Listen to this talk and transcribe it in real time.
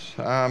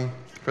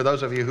For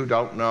those of you who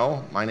don't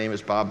know, my name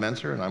is Bob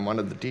Menser, and I'm one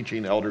of the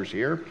teaching elders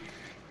here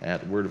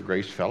at Word of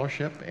Grace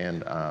Fellowship.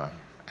 And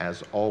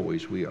as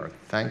always, we are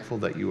thankful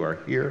that you are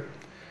here.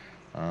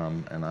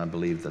 And I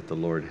believe that the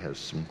Lord has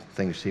some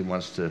things He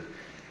wants to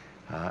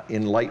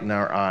enlighten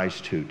our eyes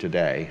to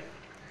today.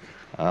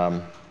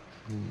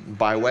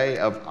 By way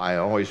of, I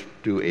always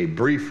do a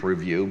brief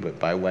review, but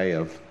by way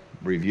of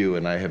review,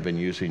 and I have been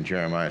using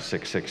Jeremiah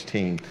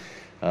 6:16,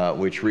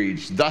 which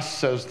reads, "Thus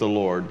says the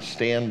Lord,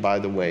 stand by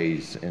the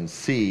ways and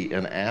see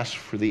and ask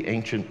for the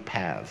ancient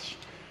paths,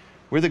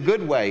 where the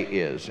good way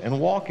is, and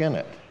walk in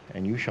it,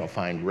 and you shall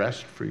find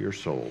rest for your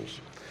souls."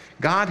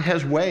 God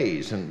has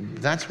ways, and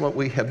that's what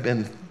we have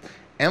been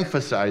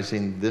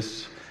emphasizing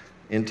this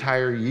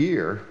entire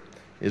year,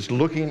 is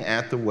looking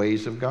at the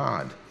ways of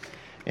God.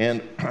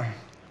 And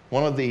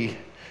one of the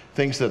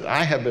things that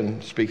I have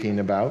been speaking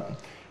about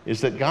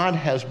is that God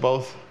has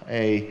both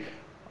a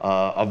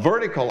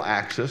vertical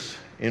axis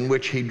in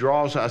which He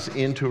draws us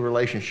into a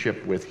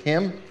relationship with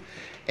Him,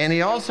 and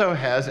He also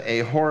has a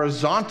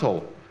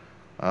horizontal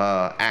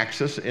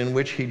axis in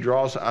which He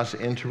draws us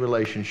into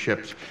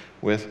relationships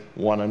with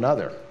one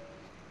another.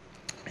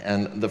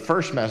 And the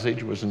first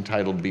message was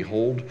entitled,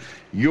 "Behold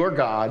Your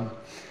God,"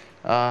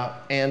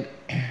 and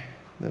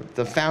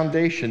the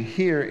foundation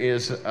here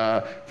is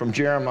from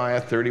Jeremiah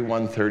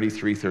 31,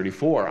 33,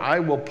 34. "I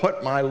will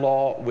put my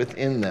law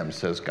within them,"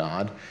 says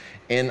God,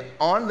 "and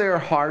on their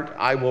heart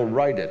I will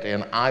write it,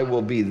 and I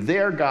will be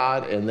their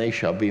God, and they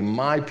shall be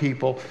my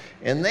people.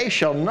 And they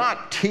shall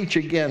not teach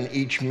again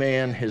each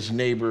man his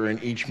neighbor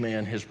and each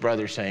man his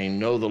brother, saying,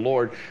 'Know the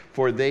Lord,'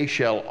 for they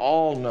shall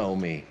all know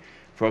me,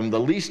 from the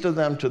least of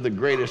them to the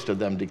greatest of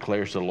them,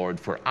 declares the Lord.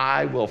 For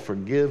I will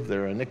forgive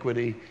their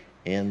iniquity,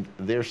 and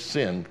their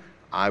sin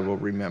I will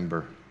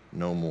remember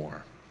no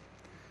more."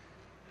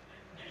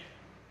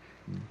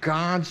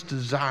 God's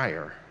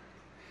desire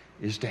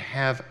is to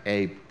have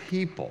a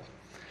people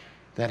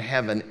that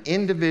have an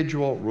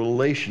individual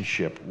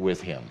relationship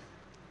with Him,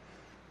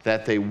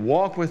 that they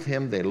walk with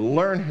Him, they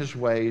learn His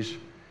ways,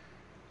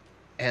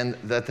 and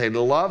that they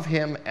love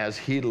Him as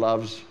He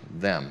loves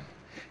them.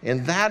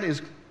 And that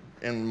is,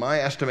 in my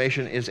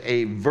estimation, is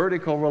a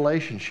vertical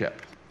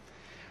relationship,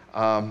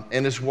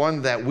 and is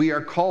one that we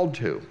are called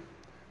to.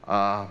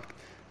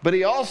 But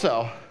He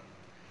also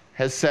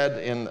has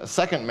said in a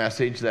second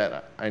message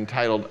that I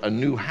entitled "A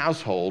New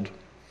Household,"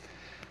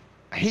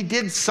 He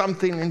did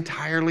something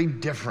entirely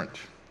different.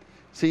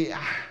 See,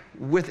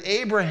 with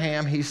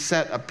Abraham, He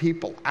set a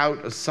people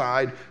out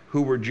aside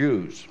who were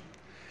Jews.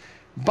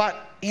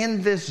 But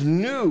in this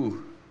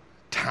new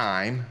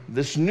time,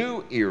 this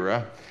new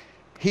era,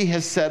 He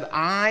has said,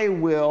 "I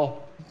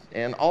will,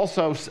 and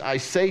also I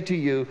say to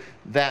you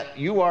that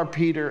you are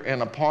Peter,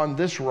 and upon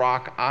this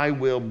rock I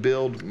will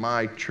build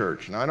my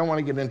church." Now, I don't want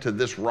to get into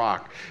this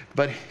rock,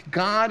 but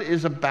God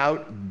is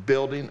about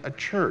building a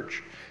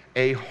church,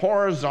 a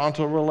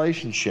horizontal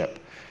relationship.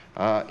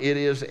 It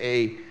is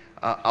a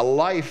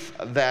life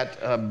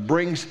that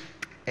brings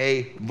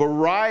a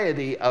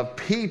variety of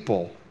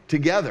people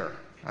together.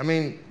 I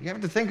mean, you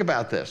have to think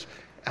about this.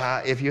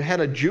 If you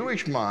had a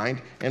Jewish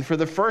mind, and for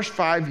the first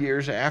 5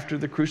 years after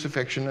the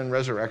crucifixion and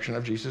resurrection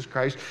of Jesus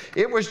Christ,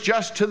 it was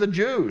just to the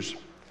Jews.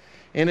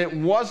 And it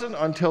wasn't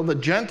until the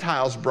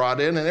Gentiles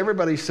brought in, and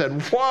everybody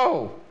said,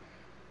 "Whoa,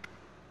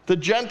 the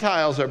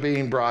Gentiles are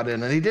being brought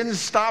in." And He didn't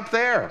stop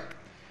there.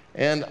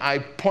 And I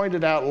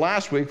pointed out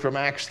last week from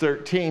Acts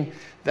 13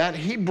 that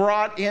He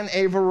brought in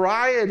a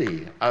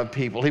variety of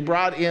people. He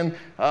brought in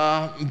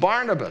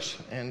Barnabas,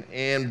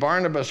 and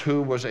Barnabas,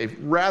 who was a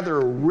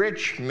rather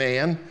rich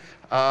man.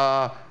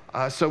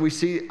 So we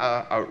see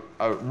a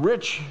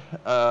rich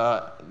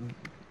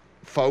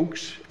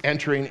folks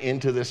entering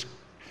into this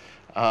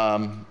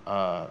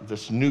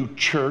this new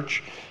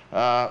church.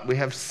 We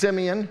have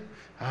Simeon,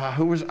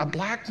 who was a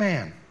black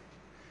man.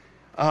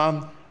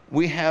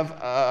 We have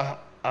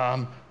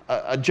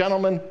a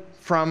gentleman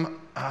from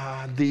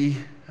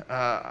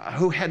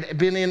who had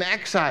been in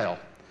exile.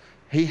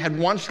 He had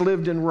once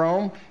lived in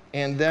Rome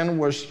and then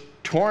was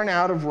torn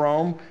out of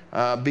Rome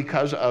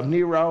because of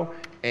Nero,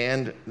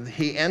 and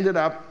he ended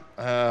up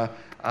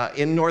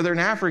in northern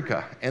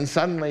Africa. And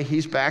suddenly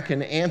he's back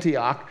in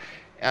Antioch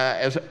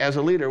as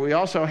a leader. We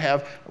also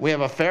have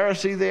a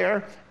Pharisee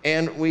there,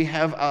 and we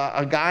have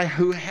a guy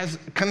who has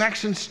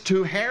connections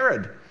to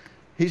Herod.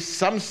 He's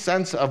some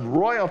sense of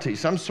royalty,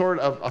 some sort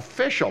of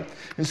official.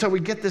 And so we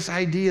get this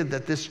idea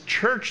that this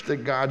church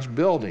that God's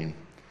building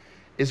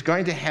is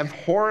going to have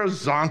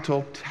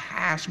horizontal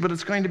tasks, but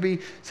it's going to be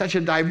such a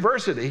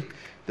diversity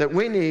that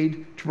we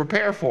need to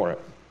prepare for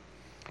it.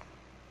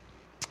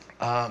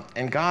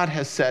 And God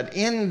has said,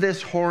 in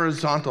this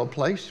horizontal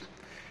place,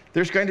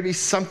 there's going to be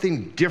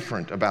something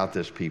different about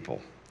this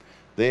people.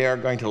 They are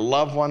going to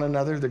love one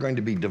another. They're going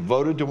to be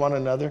devoted to one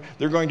another.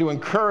 They're going to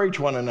encourage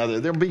one another.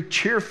 They'll be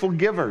cheerful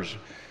givers.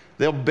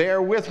 They'll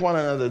bear with one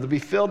another. They'll be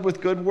filled with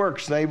good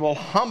works. They will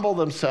humble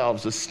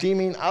themselves,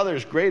 esteeming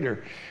others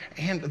greater.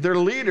 And their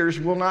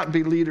leaders will not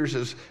be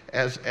leaders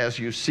as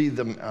you see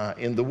them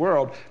in the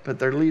world, but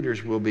their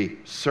leaders will be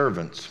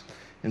servants.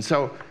 And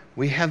so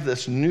we have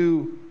this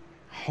new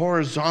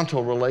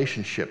horizontal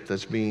relationship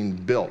that's being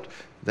built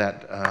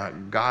that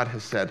God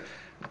has said,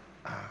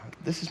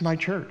 this is my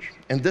church,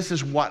 and this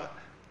is what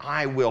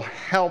I will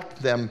help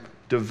them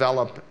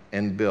develop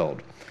and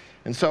build.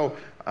 And so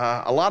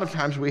a lot of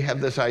times we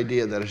have this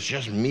idea that it's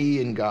just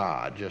me and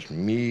God, just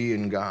me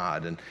and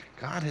God. And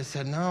God has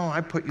said, no,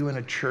 I put you in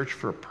a church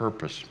for a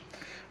purpose.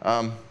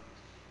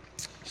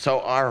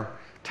 So our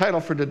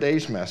title for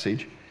today's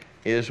message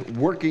is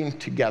Working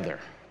Together.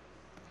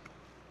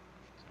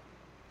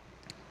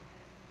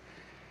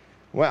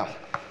 Well,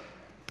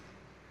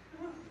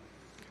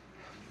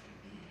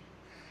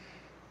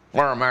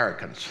 we're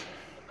Americans.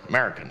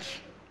 Americans,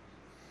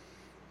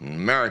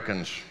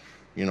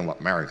 you know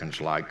what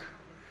Americans like.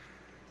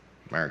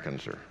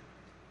 Americans are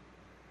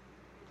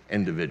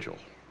individual.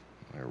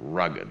 They're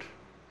rugged.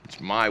 It's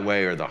my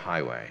way or the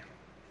highway.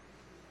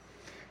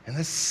 And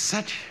it's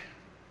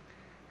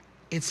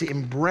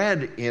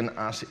inbred in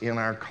us, in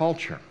our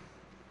culture,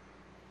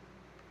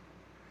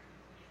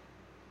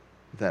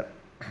 that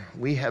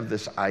we have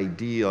this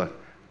idea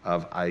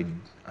of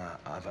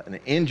an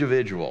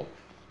individual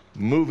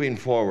moving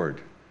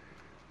forward,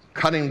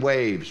 cutting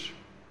waves.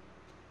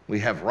 We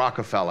have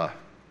Rockefeller,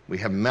 we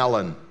have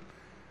Mellon,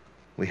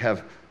 we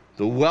have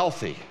the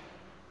wealthy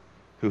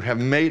who have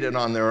made it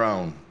on their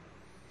own.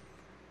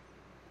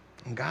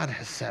 And God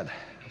has said,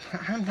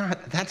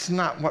 that's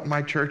not what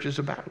my church is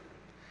about.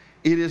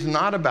 It is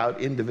not about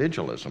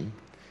individualism.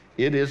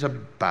 It is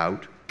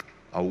about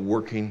a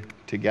working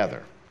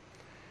together.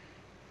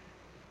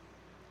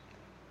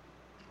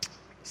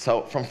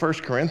 So from 1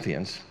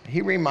 Corinthians,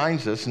 he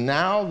reminds us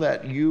now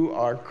that you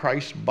are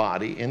Christ's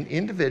body and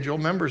individual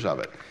members of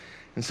it.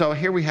 And so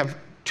here we have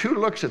two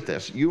looks at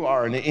this. You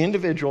are an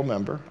individual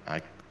member.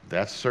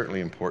 That's certainly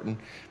important.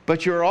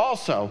 But you're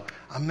also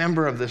a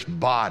member of this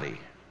body.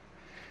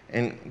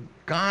 And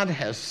God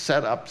has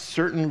set up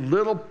certain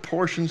little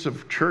portions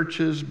of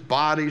churches,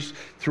 bodies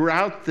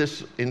throughout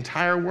this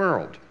entire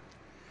world.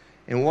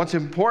 And what's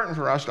important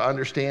for us to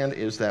understand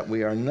is that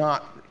we are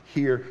not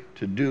here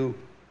to do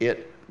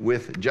it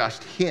with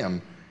just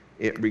him.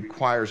 It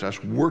requires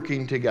us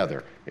working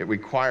together. It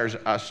requires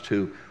us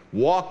to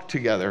walk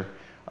together.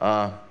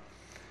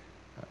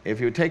 If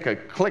you take a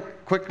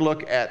quick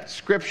look at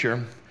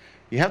Scripture,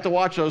 you have to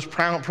watch those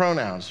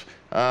pronouns.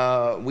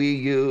 We,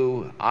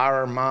 you,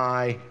 our,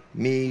 my,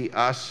 me,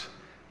 us.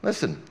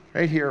 Listen,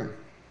 right here,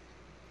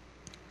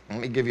 let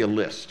me give you a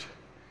list.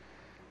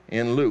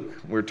 In Luke,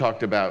 we're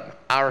talked about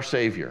our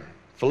Savior.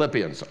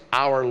 Philippians,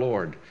 our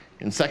Lord.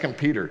 In 2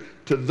 Peter,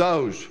 to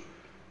those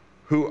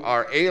who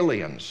are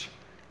aliens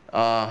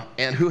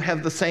and who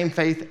have the same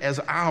faith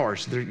as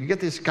ours. You get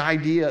this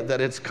idea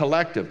that it's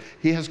collective.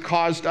 He has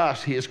caused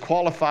us. He has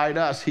qualified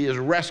us. He has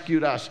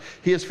rescued us.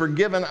 He has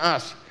forgiven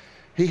us.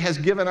 He has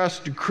given us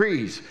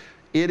decrees.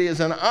 It is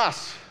an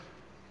us,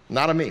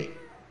 not a me.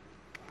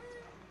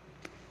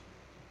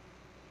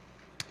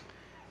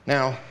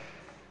 Now,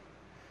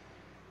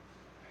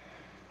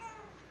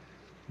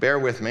 bear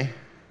with me.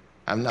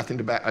 I have nothing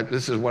to back.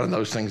 This is one of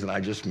those things that I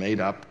just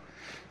made up.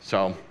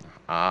 So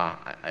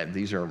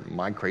these are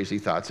my crazy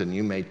thoughts, and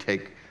you may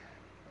take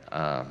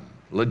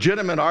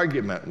legitimate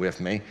argument with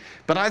me.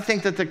 But I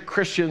think that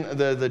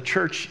the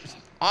church,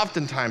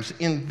 oftentimes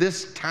in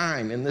this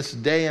time, in this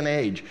day and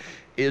age,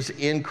 is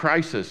in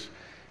crisis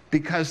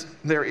because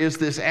there is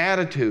this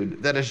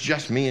attitude that it's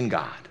just me and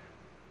God.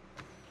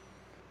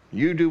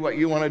 You do what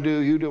you want to do,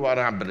 you do what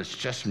but it's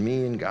just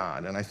me and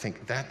God. And I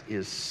think that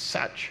is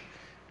such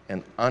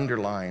an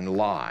underlying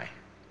lie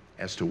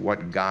as to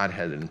what God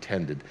had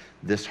intended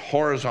this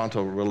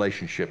horizontal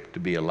relationship to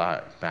be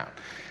about.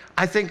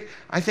 I think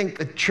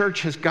the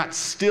church has got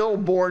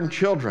stillborn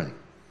children.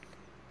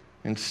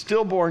 And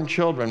stillborn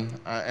children,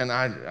 and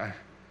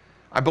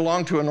I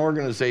belong to an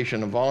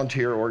organization, a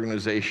volunteer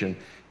organization,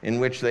 in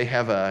which they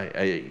have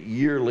a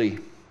yearly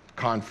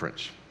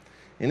conference.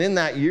 And in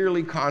that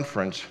yearly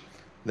conference,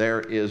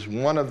 there is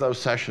one of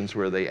those sessions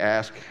where they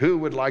ask, who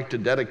would like to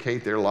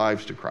dedicate their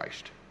lives to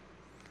Christ?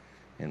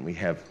 And we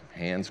have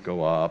hands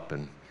go up,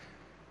 and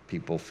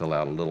people fill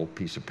out a little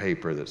piece of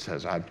paper that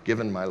says, I've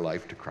given my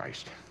life to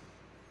Christ.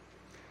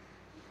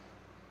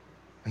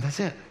 And that's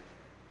it.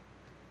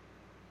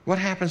 What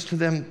happens to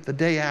them the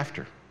day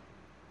after?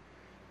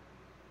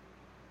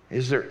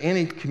 Is there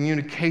any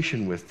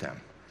communication with them?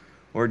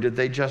 Or did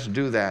they just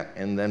do that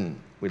and then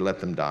we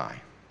let them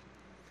die?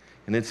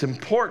 And it's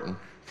important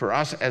for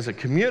us as a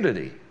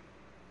community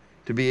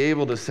to be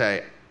able to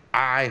say,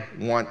 I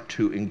want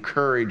to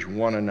encourage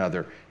one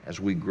another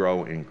as we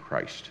grow in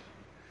Christ.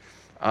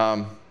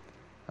 A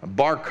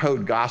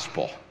barcode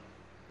gospel.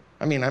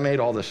 I mean, I made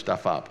all this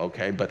stuff up,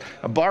 okay? But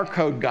a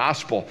barcode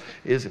gospel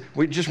is,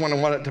 we just want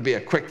it to be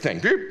a quick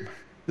thing.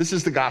 This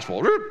is the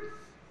gospel.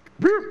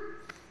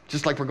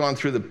 Just like we're going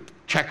through the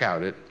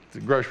checkout at the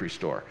grocery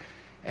store.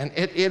 And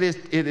it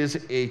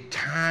is a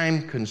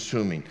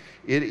time-consuming.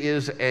 It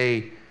is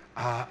a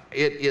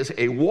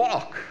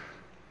walk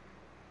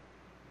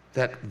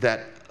that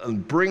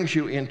brings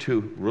you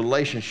into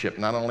relationship,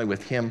 not only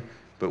with him,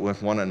 but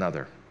with one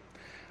another.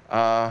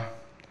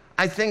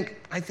 I think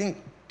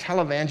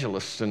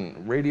televangelists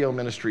and radio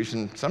ministries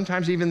and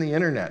sometimes even the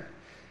internet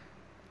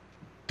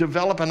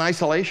develop an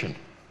isolation.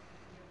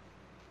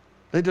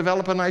 They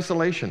develop an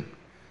isolation.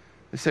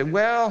 They say,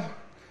 well,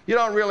 you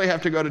don't really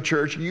have to go to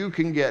church. You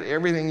can get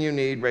everything you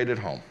need right at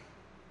home.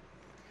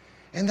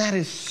 And that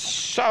is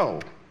so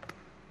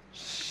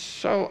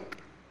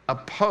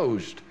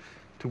opposed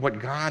to what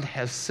God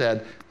has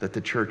said that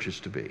the church is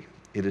to be.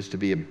 It is to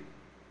be a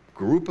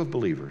group of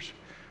believers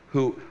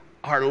who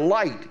are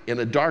light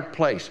in a dark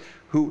place,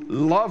 who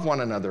love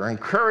one another,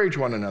 encourage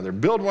one another,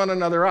 build one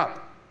another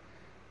up.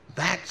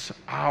 That's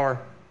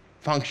our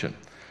function.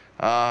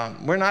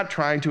 We're not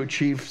trying to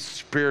achieve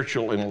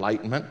spiritual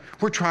enlightenment.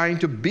 We're trying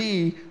to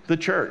be the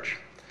church.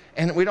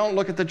 And we don't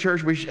look at the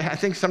church, I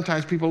think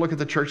sometimes people look at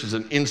the church as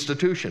an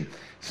institution.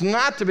 It's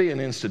not to be an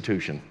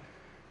institution.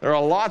 There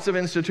are lots of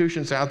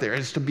institutions out there.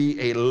 It's to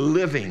be a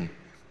living,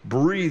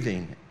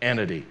 breathing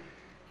entity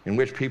in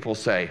which people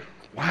say,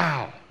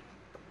 wow,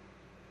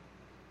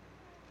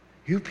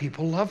 you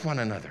people love one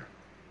another.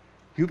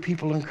 You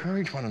people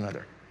encourage one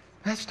another.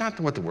 That's not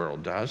what the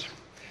world does.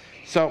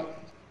 So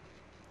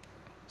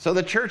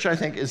the church, I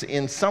think, is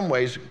in some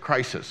ways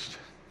crisis.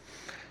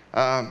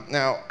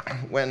 Now,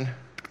 when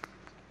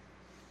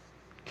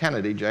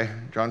Kennedy,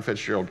 John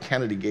Fitzgerald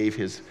Kennedy, gave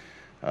his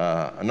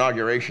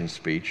inauguration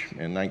speech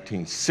in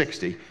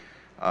 1960,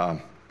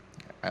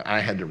 I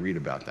had to read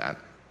about that.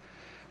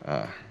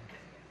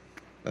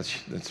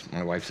 That's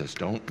my wife says,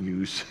 don't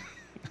use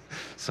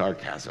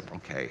sarcasm.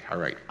 Okay, all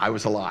right. I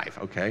was alive,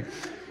 okay?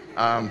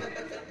 But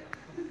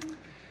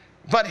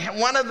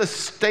one of the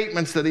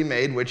statements that he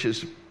made, which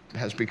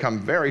has become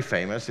very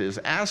famous, is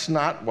ask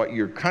not what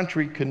your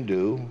country can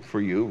do for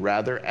you,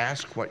 rather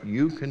ask what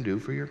you can do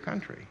for your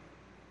country.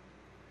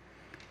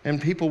 And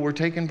people were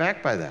taken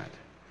back by that.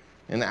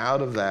 And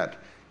out of that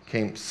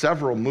came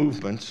several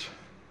movements,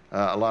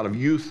 a lot of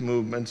youth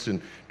movements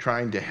in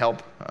trying to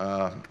help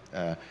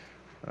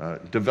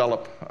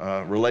develop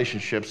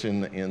relationships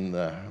in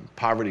the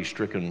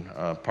poverty-stricken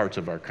parts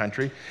of our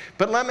country.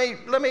 But let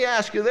me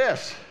ask you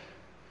this.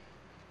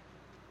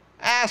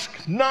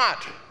 Ask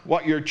not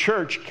what your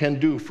church can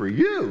do for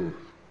you.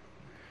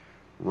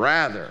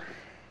 Rather,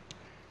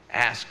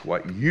 ask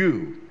what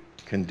you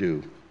can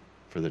do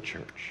for the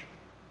church.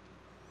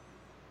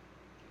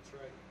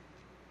 That's right.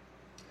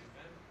 Amen.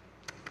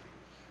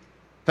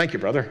 Thank you,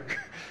 brother.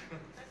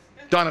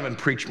 Donovan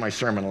preached my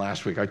sermon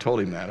last week. I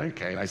told him that.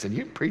 Okay. And I said,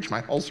 you preached my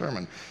whole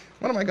sermon.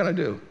 What am I going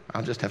to do?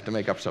 I'll just have to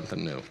make up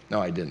something new.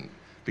 No, I didn't.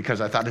 Because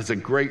I thought it's a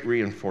great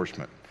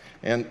reinforcement.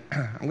 And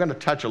I'm going to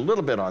touch a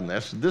little bit on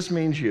this. This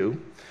means you.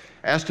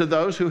 As to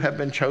those who have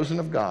been chosen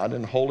of God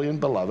and holy and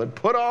beloved,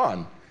 put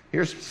on.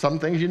 Here's some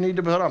things you need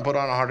to put on. Put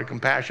on a heart of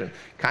compassion,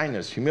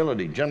 kindness,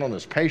 humility,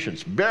 gentleness,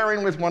 patience,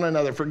 bearing with one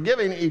another,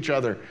 forgiving each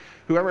other.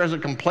 Whoever has a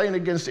complaint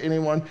against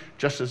anyone,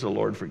 just as the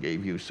Lord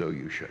forgave you, so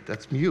you should.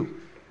 That's you.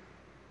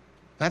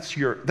 This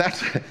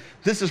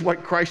is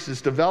what Christ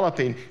is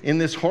developing in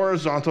this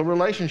horizontal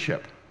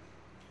relationship.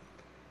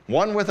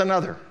 One with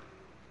another.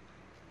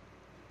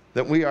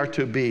 That we are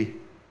to be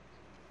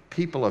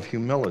people of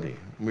humility.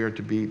 We are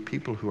to be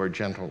people who are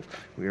gentle.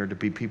 We are to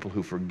be people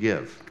who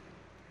forgive.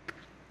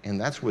 And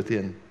that's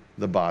within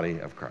the body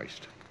of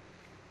Christ.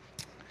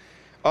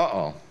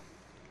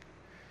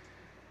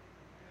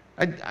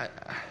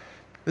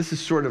 This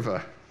is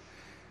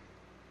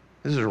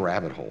a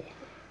rabbit hole.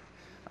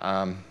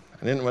 I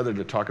didn't know whether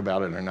to talk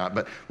about it or not,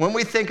 but when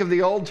we think of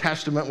the Old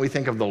Testament, we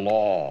think of the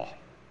law.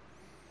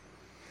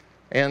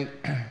 And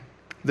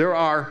there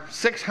are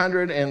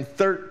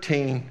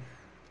 613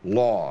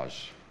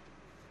 laws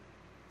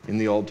in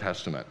the Old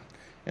Testament.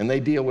 And they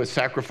deal with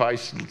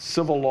sacrifice,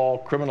 civil law,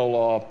 criminal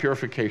law,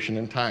 purification,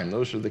 and time.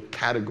 Those are the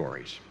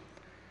categories.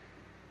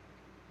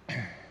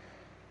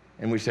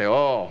 And we say,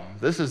 oh,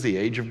 this is the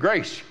age of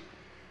grace.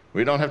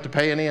 We don't have to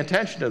pay any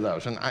attention to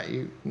those. And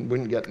you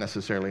wouldn't get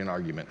necessarily an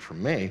argument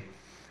from me.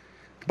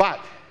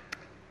 But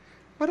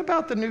what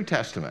about the New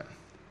Testament?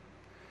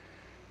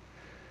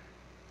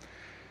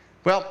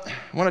 Well,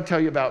 I want to tell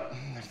you about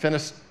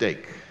Finis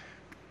Dake.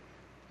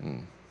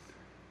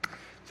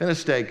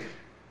 Finis Dake,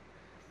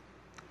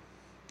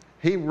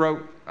 he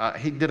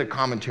did a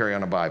commentary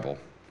on a Bible.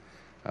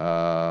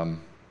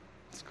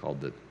 It's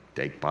called the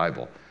Dake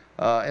Bible.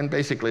 And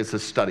basically it's a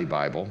study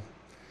Bible.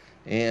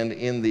 And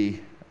in the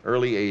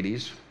early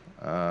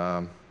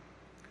 80s,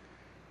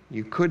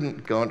 you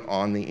couldn't go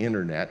on the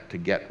internet to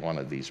get one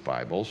of these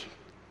Bibles.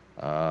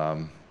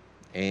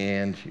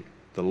 And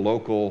the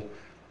local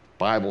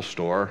Bible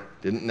store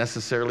didn't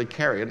necessarily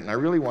carry it, and I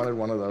really wanted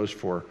one of those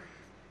for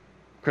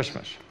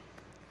Christmas.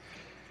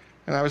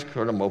 And I was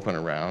sort of moping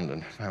around,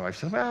 and my wife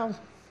said, well,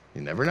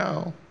 you never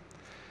know.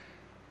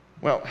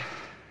 Well,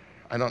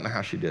 I don't know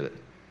how she did it,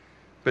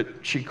 but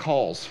she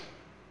calls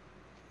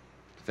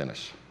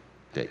Finis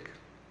Dake.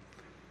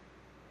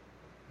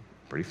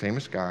 Pretty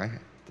famous guy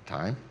at the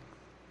time.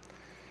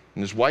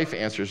 And his wife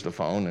answers the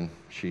phone, and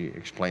she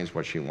explains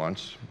what she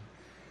wants.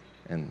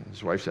 And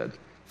his wife said,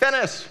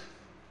 Finis,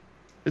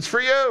 it's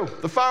for you,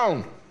 the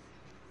phone.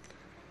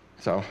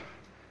 So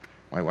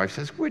My wife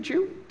says, would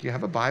you? Do you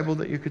have a Bible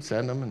that you could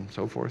send them, and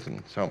so forth?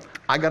 And so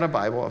I got a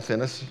Bible, a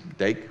Finis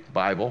Dake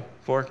Bible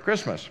for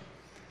Christmas.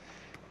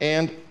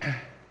 And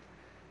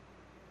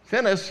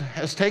Finis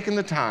has taken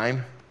the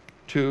time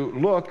to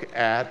look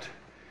at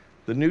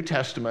the New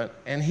Testament,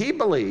 and he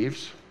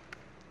believes,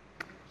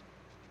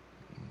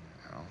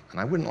 and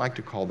I wouldn't like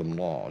to call them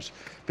laws,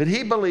 but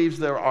he believes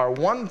there are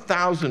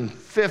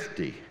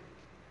 1,050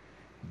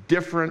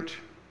 different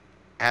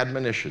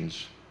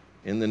admonitions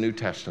in the New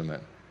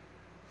Testament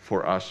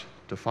for us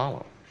to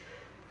follow.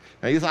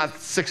 Now, you thought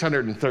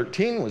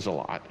 613 was a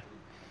lot,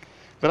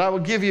 but I will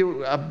give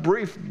you a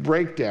brief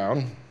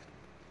breakdown,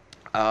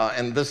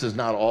 and this is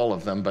not all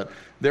of them, but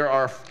there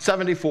are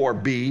 74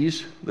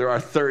 B's, there are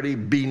 30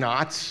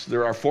 be-nots,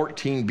 there are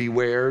 14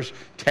 bewares,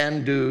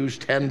 10 do's,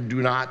 10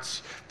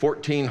 do-nots,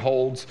 14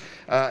 holds,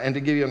 and to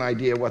give you an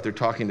idea of what they're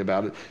talking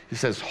about, he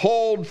says,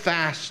 hold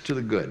fast to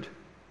the good.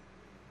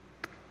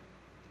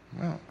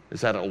 Well,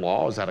 is that a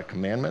law? Is that a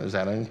commandment? Is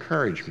that an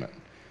encouragement?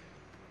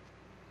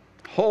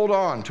 Hold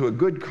on to a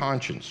good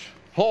conscience.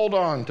 Hold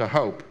on to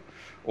hope.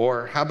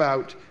 Or how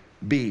about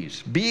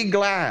B's? Be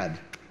glad.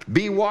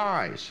 Be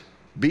wise.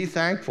 Be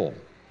thankful.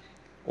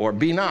 Or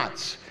be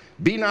nots.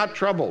 Be not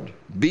troubled.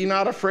 Be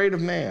not afraid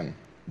of man.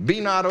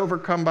 Be not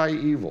overcome by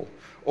evil.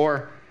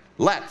 Or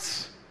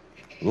let's.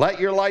 Let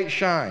your light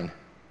shine.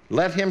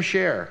 Let him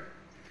share.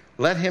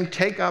 Let him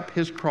take up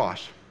his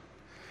cross.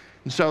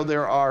 And so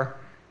there are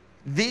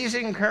these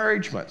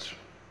encouragements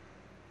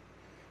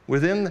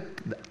within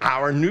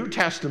our New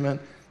Testament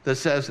that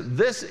says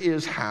this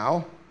is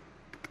how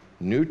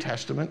New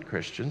Testament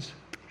Christians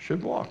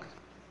should walk.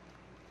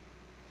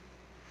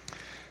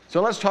 So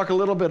let's talk a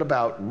little bit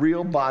about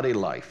real body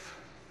life.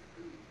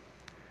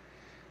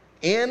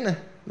 In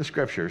the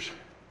scriptures,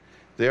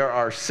 there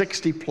are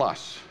 60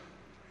 plus.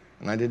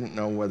 And I didn't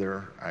know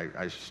whether,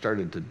 I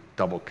started to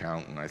double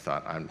count, and I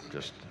thought,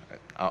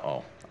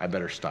 I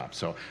better stop.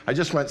 So I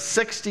just went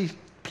 60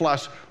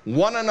 plus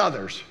one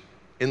another's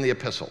in the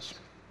epistles.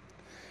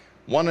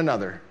 One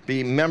another.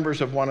 Be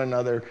members of one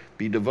another.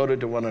 Be devoted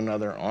to one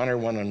another. Honor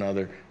one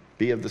another.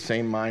 Be of the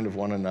same mind of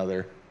one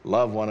another.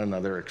 Love one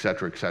another,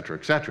 etc., etc.,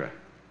 etc.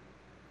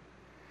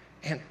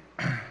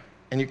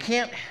 And you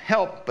can't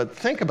help but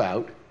think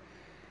about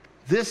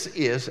this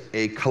is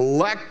a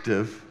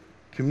collective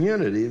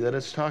community that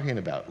it's talking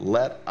about.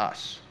 Let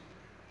us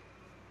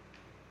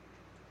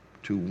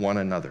to one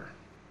another.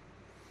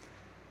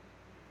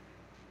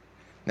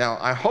 Now,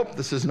 I hope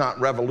this is not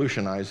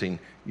revolutionizing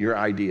your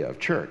idea of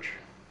church.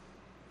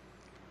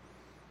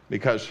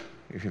 Because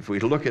if we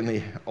look in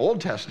the Old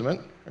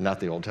Testament, or not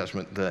the Old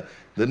Testament, the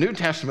New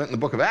Testament in the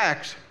book of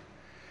Acts,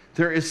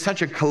 there is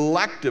such a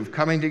collective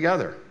coming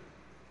together.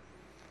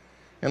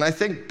 And I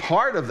think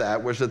part of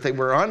that was that they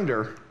were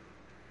under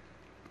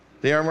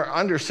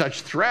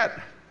such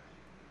threat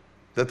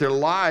that their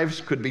lives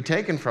could be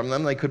taken from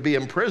them, they could be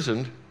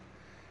imprisoned.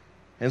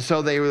 And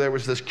so there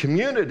was this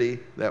community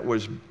that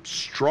was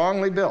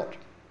strongly built.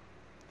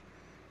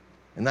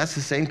 And that's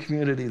the same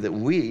community that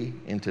we,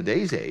 in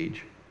today's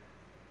age,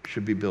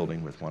 should be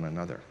building with one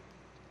another.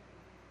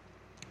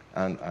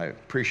 And I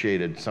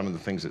appreciated some of the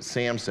things that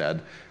Sam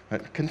said.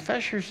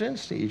 Confess your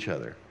sins to each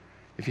other.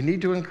 If you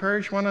need to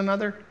encourage one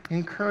another,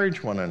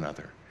 encourage one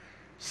another.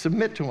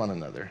 Submit to one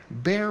another.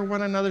 Bear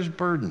one another's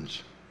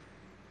burdens.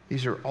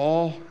 These are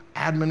all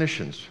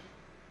admonitions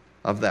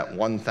of that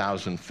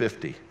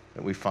 1,050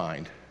 that we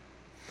find.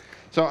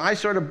 So I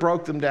sort of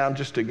broke them down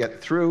just to get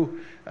through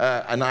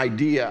an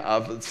idea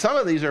of some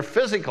of these are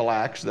physical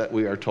acts that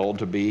we are told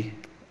to be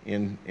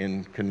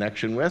in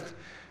connection with.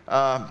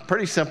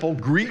 Pretty simple.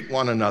 Greet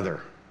one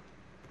another.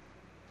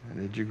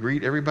 Did you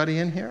greet everybody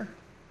in here?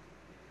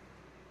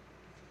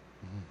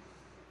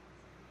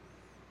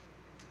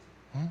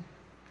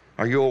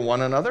 Are you a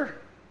one another?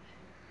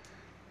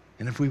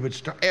 And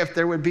if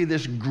there would be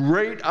this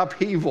great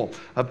upheaval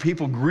of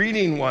people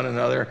greeting one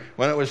another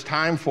when it was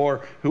time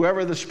for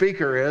whoever the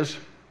speaker is,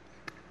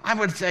 I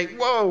would say,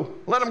 whoa,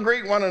 let them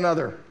greet one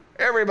another,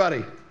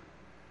 everybody,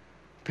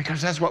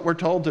 because that's what we're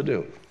told to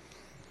do.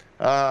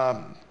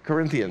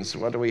 Corinthians,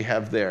 what do we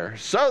have there?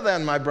 So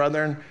then, my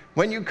brethren,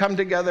 when you come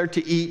together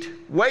to eat,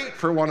 wait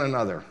for one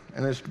another.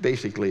 And it's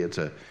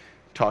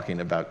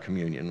talking about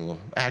communion. We're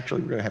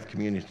going to have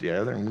communion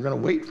together, and we're going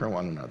to wait for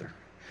one another.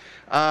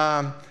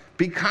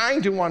 Be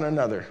kind to one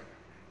another.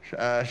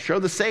 Show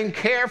the same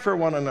care for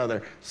one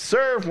another.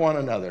 Serve one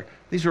another.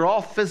 These are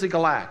all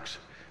physical acts.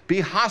 Be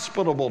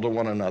hospitable to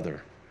one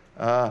another.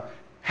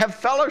 Have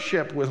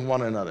fellowship with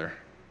one another.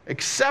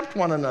 Accept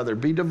one another.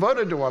 Be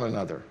devoted to one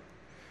another.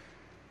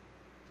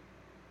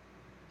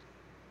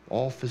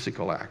 All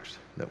physical acts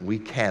that we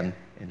can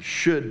and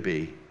should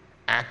be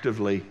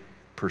actively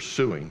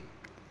pursuing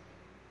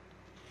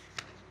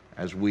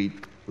as we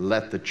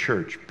let the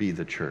church be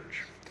the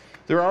church.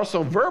 There are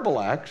also verbal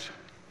acts.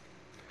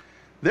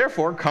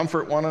 Therefore,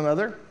 comfort one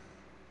another,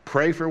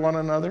 pray for one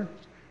another,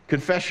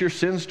 confess your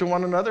sins to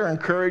one another,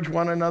 encourage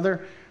one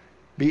another,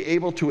 be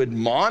able to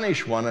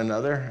admonish one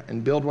another,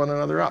 and build one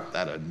another up.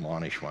 That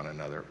admonish one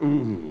another.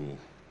 Ooh,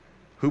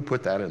 who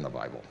put that in the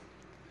Bible?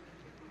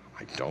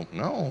 I don't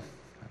know.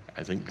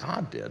 I think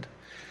God did.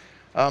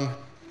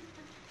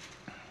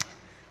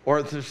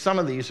 Or some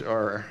of these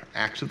are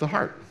acts of the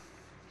heart.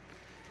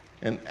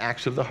 And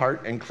acts of the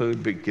heart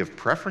include give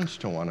preference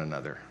to one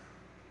another.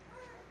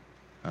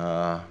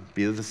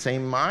 Be of the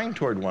same mind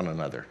toward one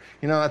another.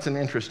 You know, that's an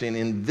interesting,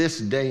 in this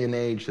day and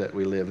age that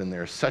we live in,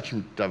 there's such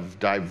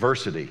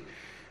diversity,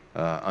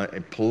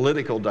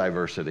 political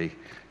diversity.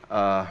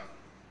 And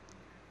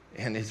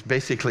it's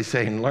basically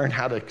saying, learn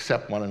how to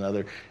accept one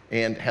another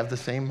and have the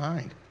same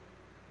mind.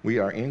 We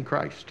are in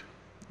Christ.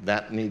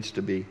 That needs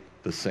to be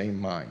the same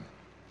mind.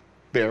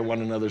 Bear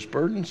one another's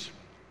burdens.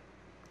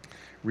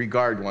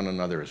 Regard one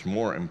another as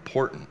more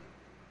important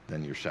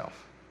than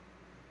yourself.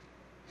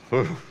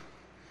 Whew.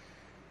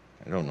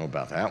 I don't know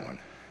about that one.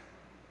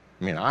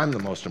 I mean, I'm the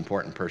most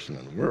important person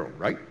in the world,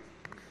 right?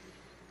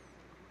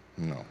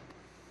 No.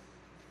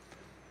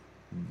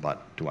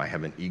 But do I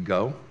have an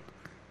ego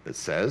that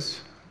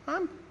says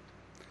I'm,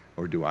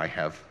 or do I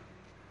have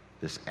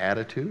this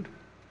attitude?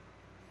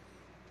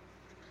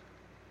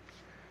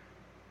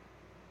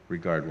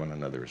 Regard one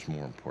another as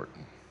more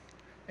important.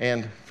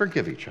 And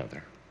forgive each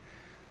other.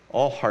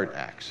 All heart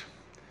acts.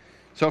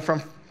 So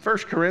from 1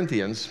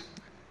 Corinthians,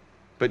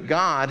 but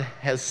God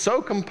has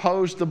so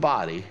composed the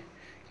body,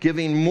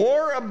 giving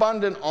more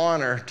abundant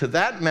honor to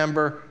that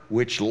member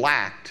which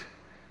lacked,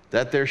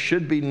 that there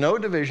should be no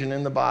division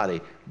in the body,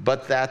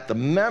 but that the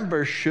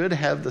members should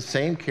have the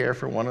same care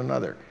for one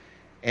another.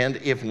 And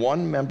if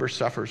one member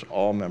suffers,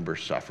 all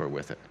members suffer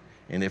with it.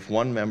 And if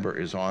one member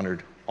is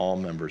honored, all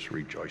members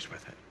rejoice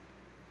with it.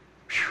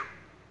 Whew.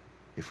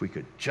 If we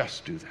could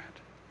just do that.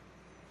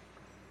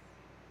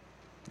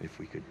 If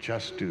we could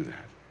just do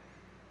that.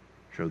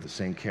 Show the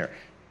same care.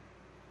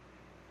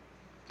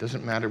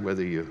 Doesn't matter where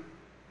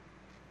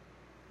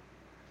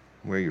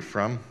you're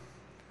from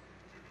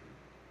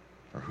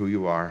or who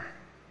you are,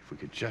 if we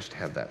could just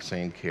have that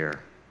same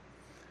care.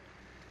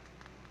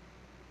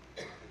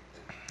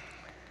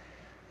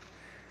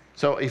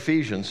 So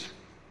Ephesians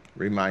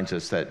reminds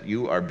us that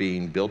you are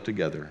being built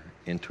together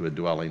into a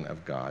dwelling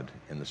of God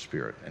in the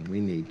Spirit, and we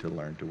need to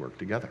learn to work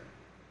together.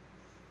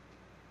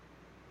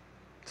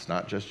 It's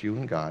not just you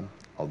and God,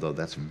 although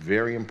that's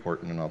very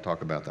important, and I'll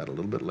talk about that a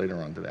little bit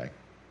later on today.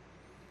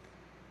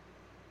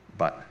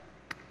 But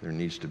there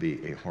needs to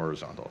be a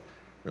horizontal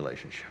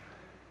relationship.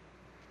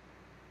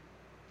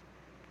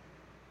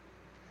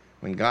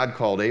 When God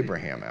called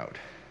Abraham out,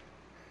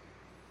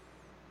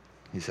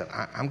 he said,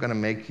 I'm going to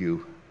make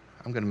you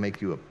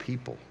a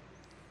people.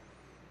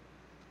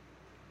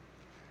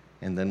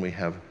 And then we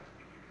have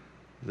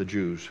the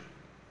Jews,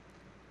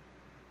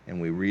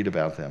 and we read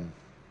about them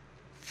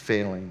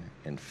failing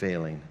and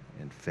failing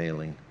and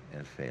failing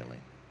and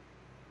failing.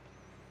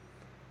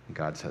 And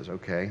God says,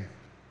 okay,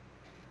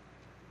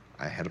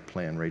 I had a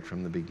plan right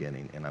from the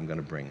beginning, and I'm going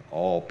to bring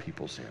all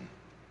peoples in.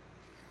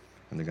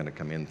 And they're going to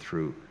come in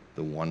through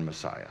the one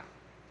Messiah.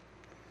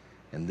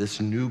 And this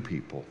new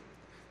people,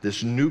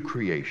 this new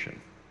creation,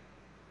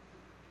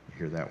 you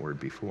hear that word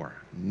before,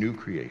 new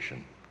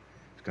creation,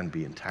 is going to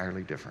be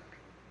entirely different.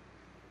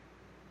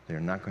 They're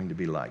not going to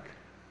be like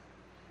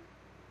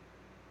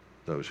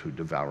those who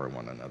devour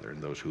one another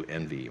and those who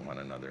envy one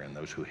another and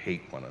those who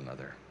hate one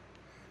another.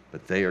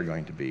 But they are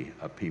going to be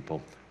a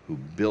people who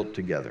built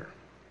together.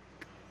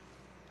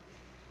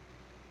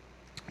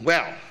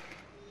 Well,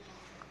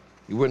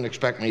 you wouldn't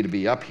expect me to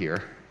be up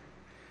here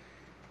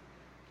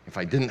if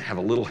I didn't have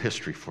a little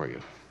history for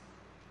you.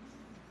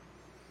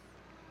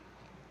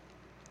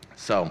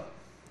 So,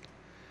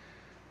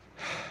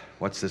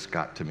 what's this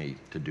got to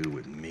do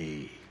with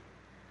me?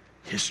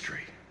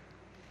 History.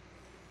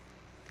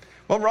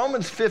 Well,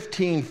 Romans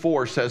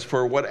 15:4 says,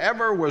 for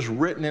whatever was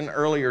written in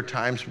earlier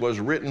times was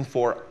written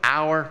for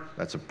our,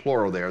 that's a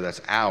plural there,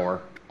 that's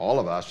our, all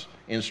of us,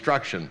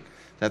 instruction,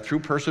 that through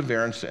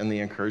perseverance and the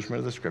encouragement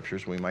of the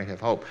Scriptures we might have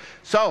hope.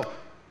 So,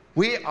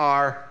 we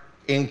are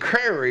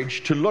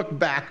encouraged to look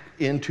back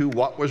into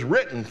what was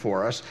written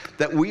for us,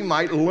 that we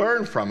might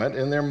learn from it,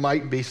 and there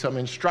might be some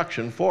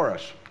instruction for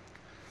us.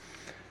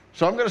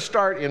 So I'm going to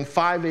start in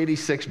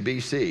 586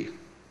 BC.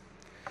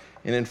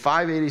 And in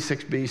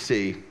 586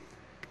 BC,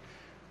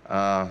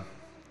 I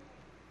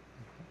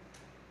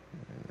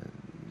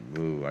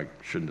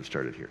shouldn't have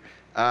started here.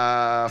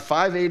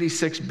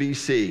 586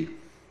 BC,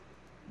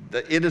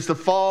 it is the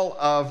fall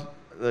of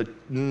the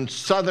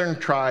southern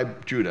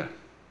tribe Judah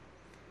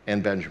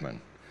and Benjamin.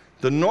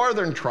 The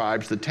northern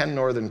tribes, the 10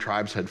 northern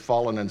tribes, had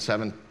fallen in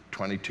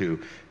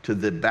 722 to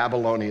the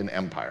Babylonian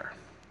Empire.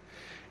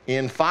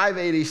 In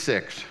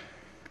 586,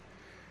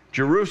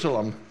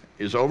 Jerusalem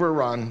is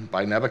overrun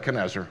by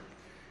Nebuchadnezzar,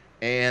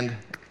 and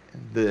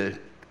the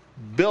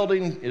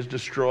building is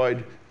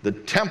destroyed, the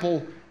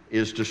temple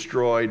is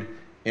destroyed,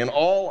 and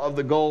all of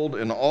the gold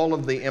and all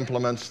of the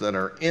implements that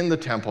are in the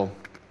temple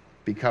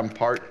become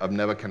part of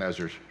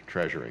Nebuchadnezzar's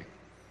treasury.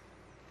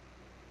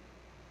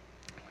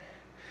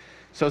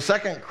 So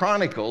 2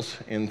 Chronicles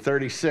in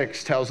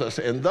 36 tells us,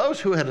 and those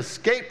who had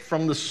escaped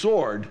from the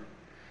sword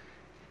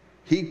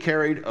he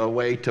carried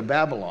away to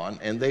Babylon,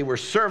 and they were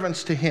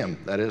servants to him,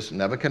 that is,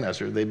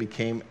 Nebuchadnezzar. They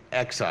became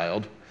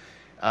exiled,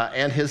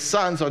 and his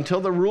sons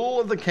until the rule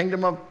of the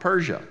kingdom of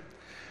Persia.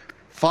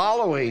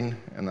 Following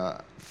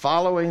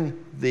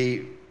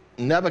the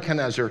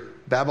Nebuchadnezzar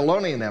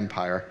Babylonian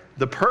Empire,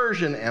 the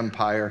Persian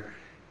Empire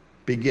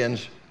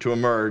begins to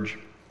emerge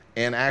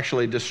and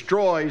actually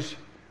destroys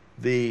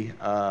the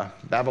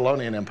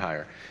Babylonian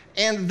Empire.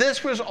 And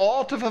this was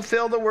all to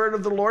fulfill the word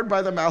of the Lord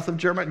by the mouth of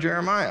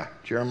Jeremiah.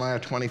 Jeremiah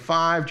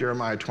 25,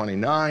 Jeremiah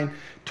 29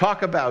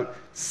 talk about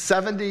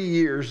 70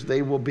 years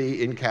they will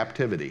be in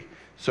captivity.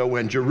 So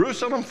when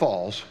Jerusalem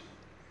falls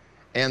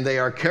and they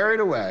are carried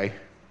away,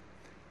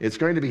 it's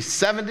going to be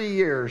 70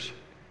 years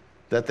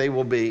that they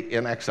will be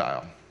in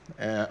exile.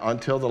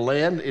 Until the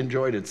land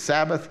enjoyed its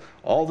Sabbath,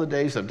 all the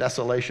days of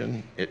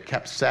desolation, it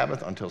kept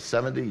Sabbath until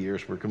 70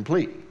 years were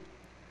complete.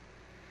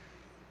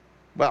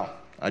 Well,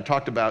 I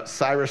talked about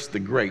Cyrus the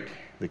Great,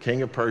 the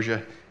king of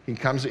Persia. He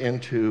comes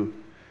into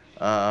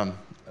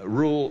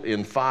rule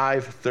in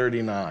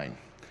 539.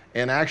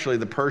 And actually,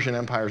 the Persian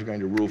Empire is going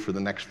to rule for the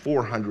next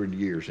 400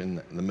 years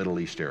in the Middle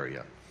East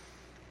area.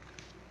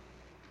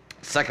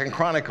 Second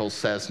Chronicles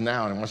says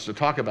now, and wants to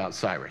talk about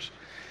Cyrus.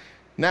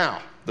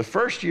 Now, the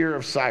first year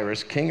of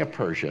Cyrus, king of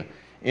Persia,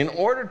 in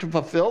order to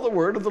fulfill the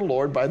word of the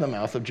Lord by the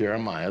mouth of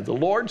Jeremiah, the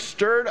Lord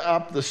stirred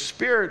up the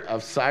spirit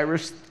of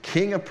Cyrus,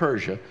 king of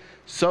Persia,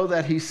 so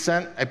that he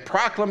sent a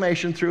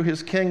proclamation through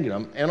his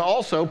kingdom and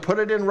also put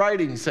it in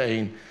writing,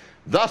 saying,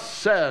 "Thus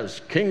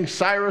says King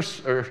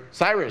Cyrus,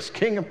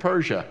 king of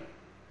Persia,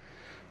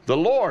 the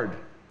Lord,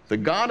 the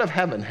God of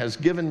heaven, has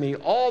given me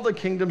all the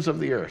kingdoms of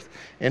the earth,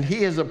 and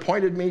he has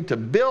appointed me to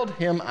build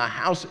him a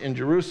house in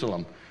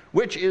Jerusalem,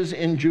 which is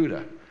in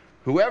Judah.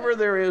 Whoever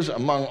there is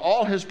among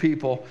all his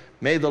people,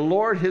 may the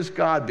Lord his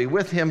God be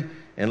with him,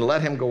 and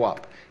let him go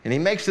up." And he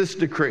makes this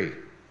decree.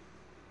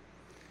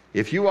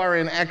 If you are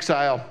in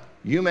exile,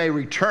 you may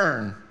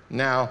return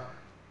now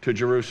to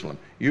Jerusalem.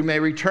 You may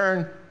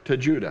return to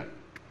Judah.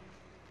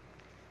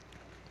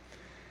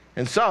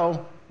 And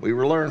so, we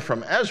learn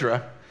from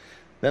Ezra,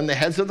 then the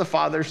heads of the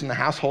fathers and the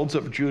households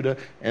of Judah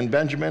and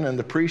Benjamin and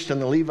the priests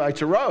and the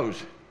Levites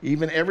arose,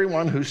 even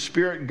everyone whose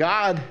spirit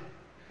God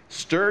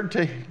stirred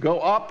to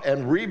go up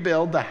and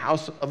rebuild the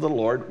house of the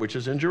Lord, which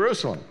is in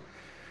Jerusalem.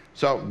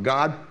 So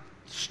God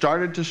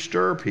started to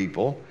stir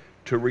people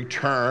to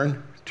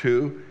return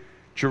to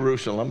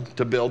Jerusalem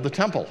to build the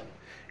temple.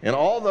 And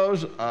all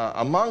those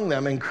among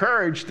them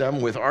encouraged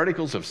them with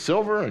articles of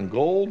silver and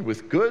gold,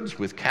 with goods,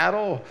 with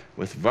cattle,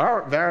 with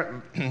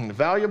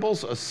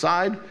valuables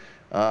aside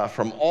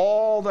from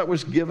all that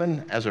was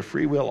given as a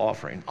free will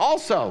offering.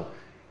 Also,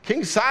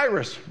 King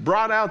Cyrus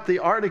brought out the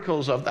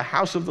articles of the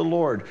house of the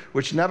Lord,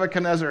 which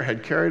Nebuchadnezzar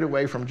had carried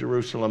away from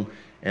Jerusalem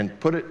and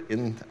put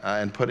in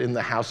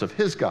the house of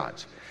his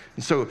gods.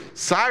 And so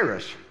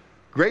Cyrus,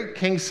 great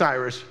King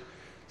Cyrus,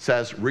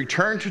 says,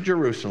 return to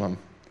Jerusalem,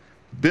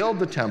 build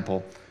the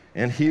temple,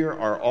 and here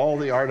are all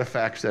the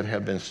artifacts that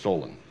have been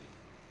stolen.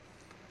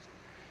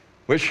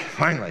 Which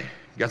finally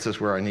gets us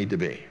where I need to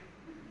be.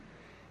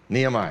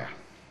 Nehemiah.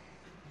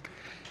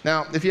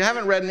 Now, if you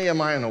haven't read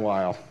Nehemiah in a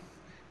while,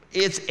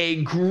 it's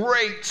a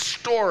great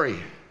story.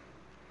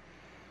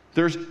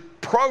 There's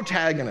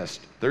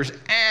protagonist, there's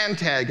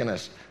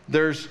antagonist,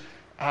 there's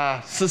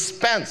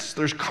suspense,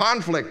 there's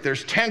conflict,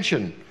 there's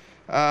tension.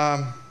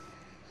 There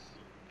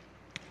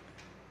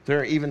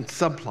are even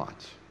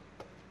subplots.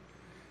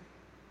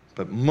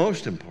 But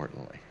most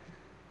importantly,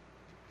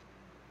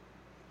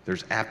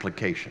 there's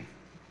application.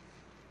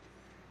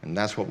 And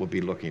that's what we'll be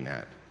looking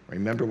at.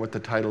 Remember what the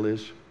title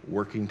is?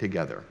 Working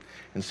Together.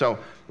 And so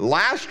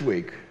last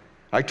week,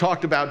 I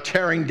talked about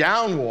tearing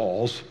down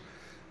walls.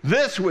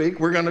 This week,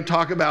 we're going to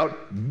talk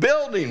about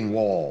building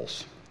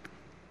walls.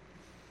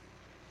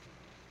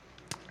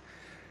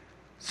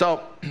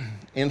 So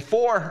in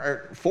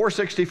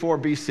 464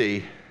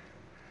 BC,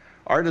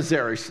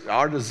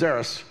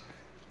 Artaxerxes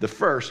the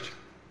first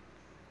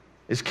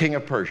is king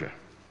of Persia.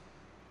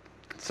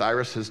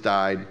 Cyrus has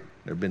died.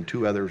 There have been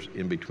two others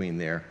in between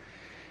there.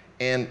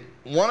 And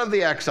one of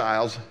the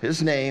exiles,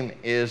 his name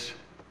is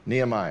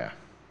Nehemiah.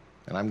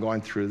 And I'm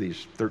going through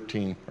these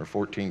 13 or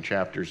 14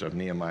 chapters of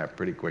Nehemiah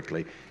pretty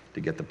quickly to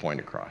get the point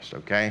across,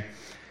 okay?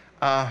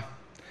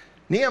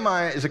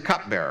 Nehemiah is a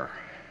cupbearer.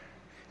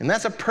 And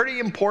that's a pretty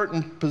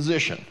important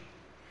position.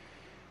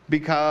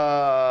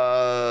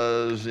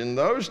 Because in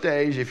those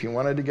days, if you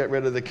wanted to get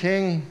rid of the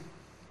king,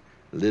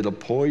 a little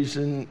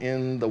poison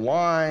in the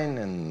wine,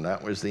 and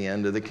that was the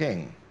end of the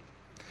king.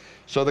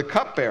 So the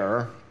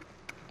cupbearer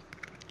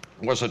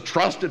was a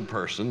trusted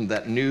person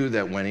that knew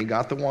that when he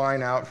got the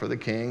wine out for the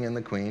king and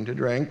the queen to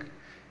drink,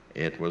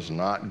 it was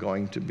not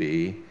going to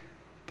be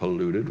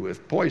polluted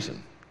with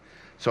poison.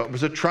 So it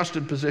was a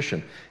trusted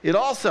position. It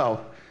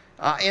also,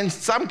 in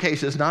some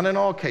cases, not in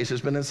all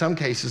cases, but in some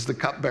cases, the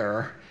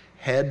cupbearer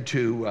had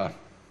to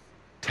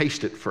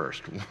taste it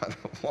first.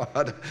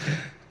 What?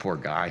 Poor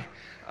guy.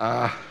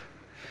 Yeah,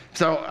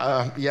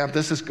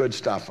 this is good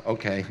stuff.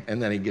 Okay,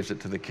 and then he gives it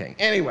to the king.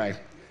 Anyway,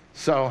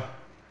 so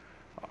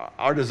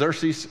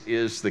Artaxerxes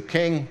is the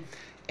king,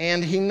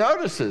 And he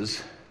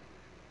notices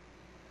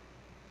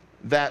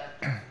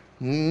that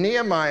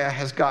Nehemiah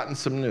has gotten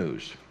some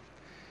news.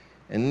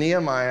 And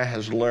Nehemiah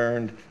has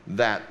learned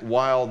that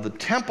while the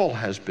temple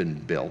has been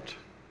built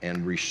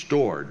and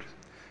restored,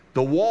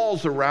 the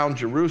walls around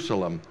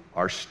Jerusalem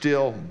are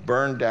still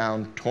burned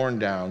down, torn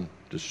down,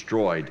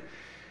 destroyed.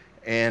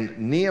 And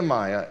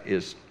Nehemiah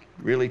is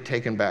really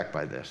taken back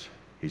by this.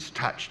 He's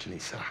touched, and he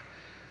said,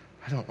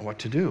 I don't know what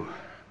to do.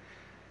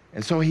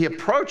 And so he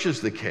approaches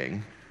the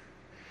king,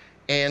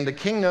 and the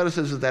king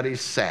notices that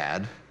he's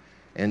sad,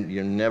 and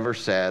you're never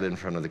sad in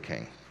front of the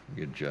king.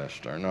 You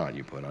just are not.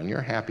 You put on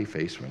your happy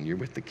face when you're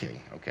with the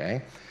king,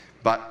 okay?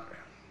 But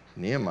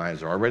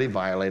Nehemiah's already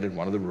violated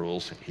one of the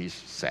rules. He's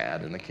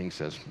sad, and the king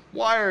says,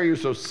 why are you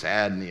so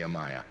sad,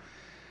 Nehemiah?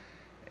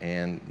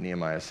 And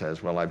Nehemiah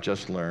says, well, I've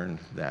just learned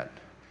that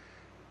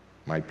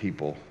my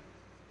people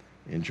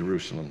in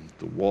Jerusalem,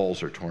 the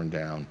walls are torn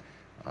down.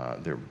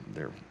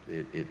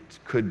 It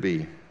could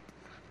be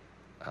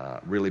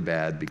really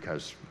bad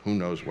because who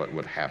knows what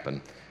would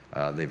happen.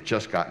 They've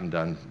just gotten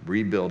done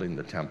rebuilding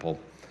the temple.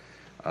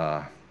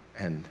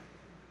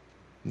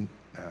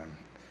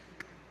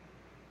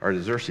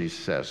 Artaxerxes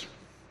says,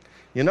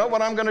 you know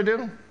what I'm going to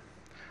do?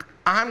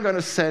 I'm going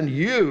to send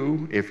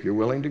you, if you're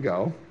willing to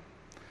go,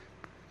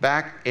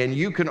 back, and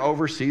you can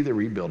oversee the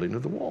rebuilding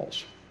of the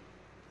walls.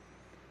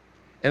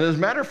 And as a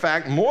matter of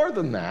fact, more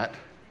than that,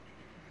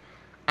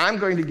 I'm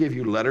going to give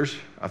you letters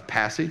of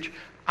passage.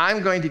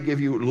 I'm going to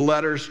give you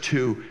letters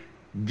to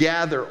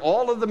gather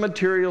all of the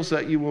materials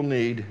that you will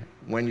need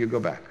when you go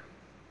back.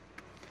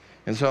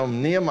 And so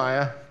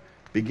Nehemiah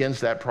begins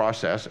that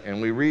process, and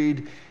we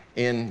read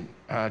in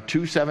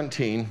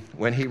 2:17,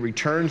 when he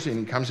returns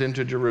and comes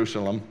into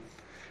Jerusalem,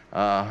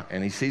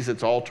 and he sees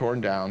it's all torn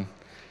down,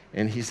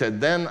 and he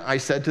said, then I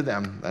said to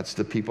them, that's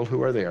the people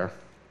who are there,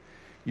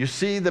 you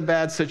see the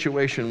bad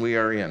situation we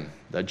are in,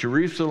 that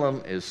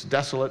Jerusalem is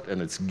desolate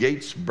and its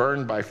gates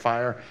burned by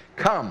fire.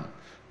 Come,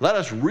 let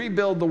us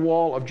rebuild the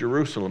wall of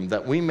Jerusalem,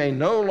 that we may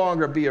no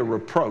longer be a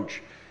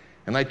reproach.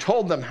 And I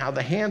told them how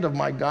the hand of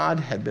my God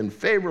had been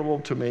favorable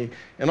to me,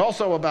 and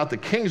also about the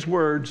king's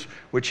words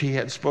which he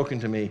had spoken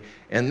to me.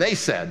 And they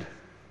said,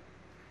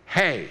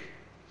 hey,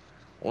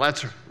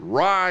 let's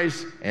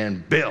rise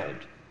and build.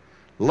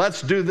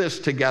 Let's do this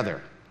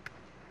together.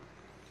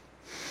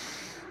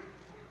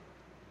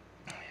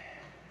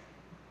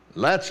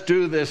 Let's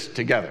do this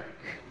together.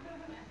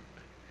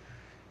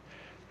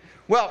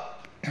 Well,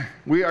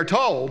 we are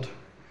told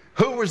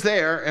who was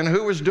there and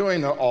who was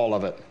doing all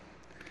of it.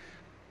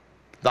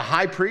 The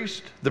high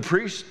priest, the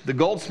priests, the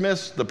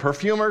goldsmiths, the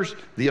perfumers,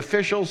 the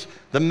officials,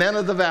 the men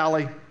of the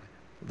valley.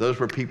 Those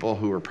were people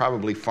who were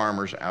probably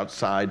farmers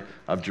outside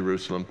of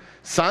Jerusalem.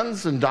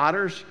 Sons and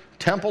daughters,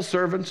 temple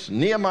servants,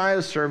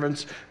 Nehemiah's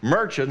servants,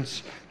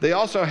 merchants. They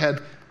also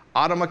had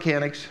auto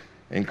mechanics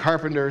and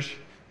carpenters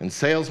and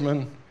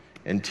salesmen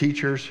and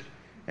teachers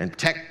and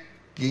tech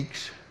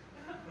geeks.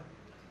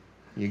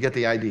 You get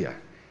the idea.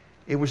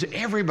 It was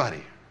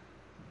everybody.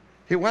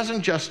 It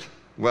wasn't just,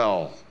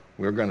 well,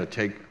 we're going to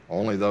take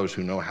only those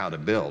who know how to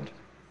build.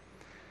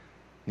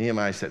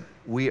 Nehemiah said,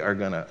 we are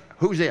going to,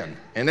 who's in?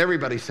 And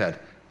everybody said,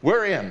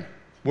 we're in.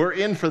 We're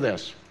in for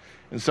this.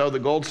 And so the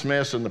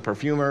goldsmiths and the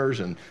perfumers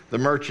and the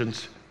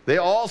merchants, they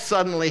all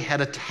suddenly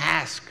had a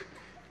task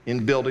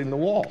in building the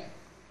wall.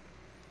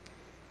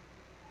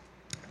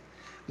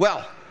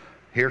 Well,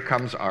 here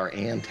comes our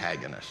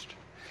antagonist.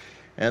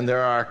 And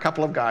there are a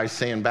couple of guys,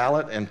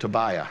 Sanballat and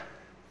Tobiah.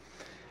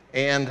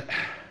 And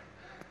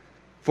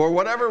for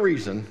whatever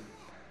reason,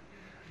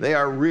 they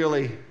are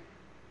really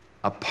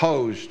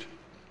opposed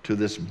to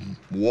this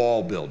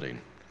wall building,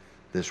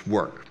 this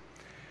work.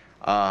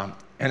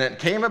 And it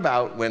came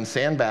about when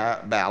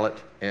Sanballat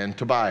and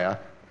Tobiah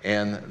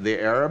and the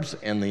Arabs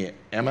and the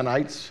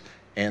Ammonites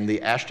and the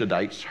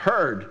Ashdodites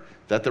heard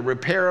that the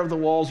repair of the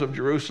walls of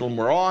Jerusalem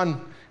were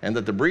on and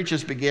that the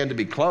breaches began to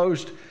be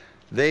closed.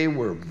 They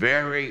were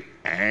very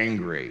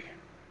angry.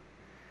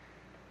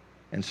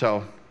 And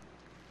so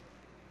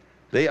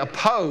they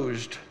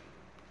opposed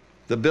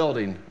the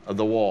building of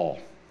the wall.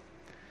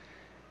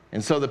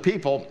 And so the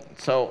people,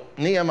 so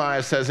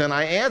Nehemiah says, and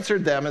I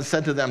answered them and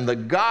said to them, the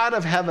God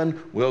of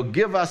heaven will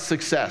give us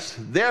success.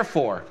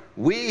 Therefore,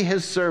 we,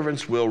 his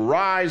servants, will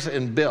rise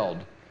and build.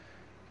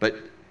 But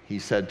he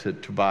said to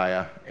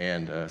Tobiah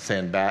and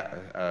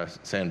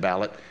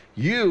Sanballat,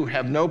 you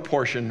have no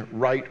portion,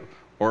 right,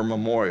 or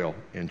memorial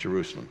in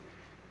Jerusalem.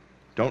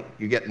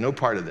 You get no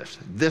part of this.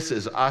 This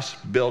is us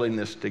building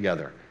this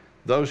together.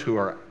 Those who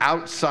are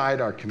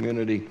outside our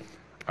community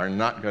are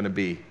not going to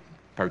be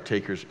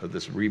partakers of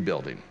this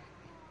rebuilding.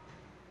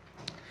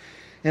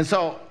 And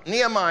so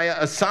Nehemiah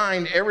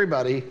assigned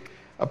everybody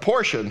a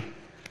portion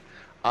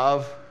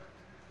of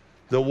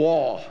the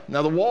wall.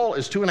 Now the wall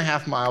is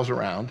 2.5 miles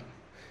around.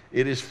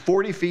 It is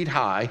 40 feet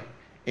high,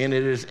 and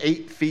it is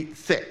 8 feet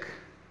thick.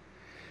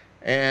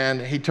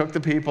 And he took the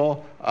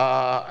people,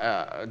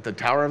 the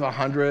Tower of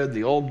 100,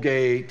 the Old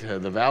Gate,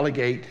 the Valley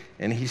Gate,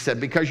 and he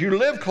said, because you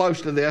live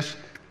close to this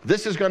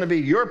is going to be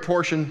your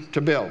portion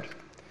to build.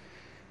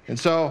 And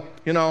so,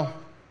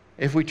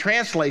 if we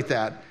translate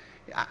that,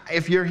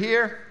 if you're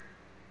here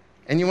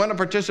and you want to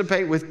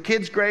participate with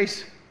Kids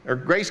Grace or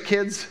Grace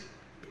Kids,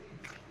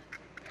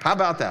 how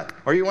about that?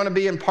 Or you want to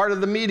be in part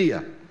of the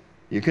media,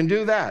 you can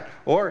do that.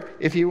 Or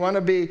if you want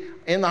to be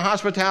in the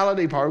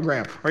hospitality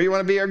program, or you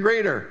want to be a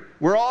greeter,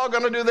 we're all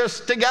going to do this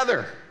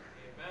together.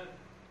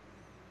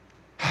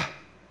 Amen.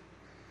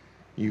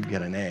 You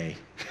get an A.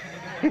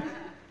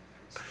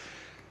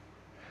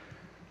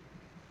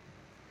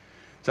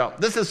 So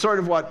this is sort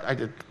of what I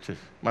did.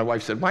 My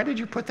wife said, "Why did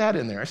you put that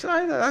in there?" I said,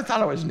 I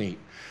thought it was neat.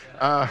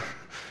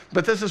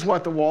 But this is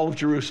what the wall of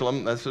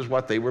Jerusalem, this is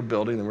what they were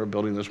building. They were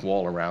building this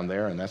wall around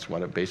there, and that's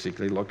what it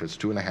basically looked. It's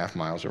 2.5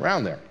 miles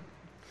around there.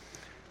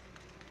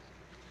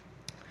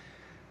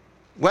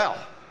 Well,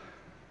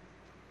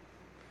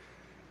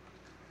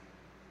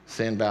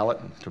 Sanballat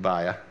and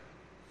Tobiah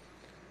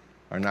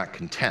are not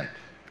content.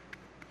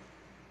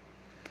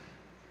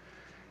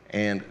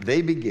 And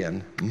they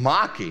begin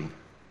mocking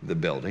the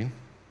building.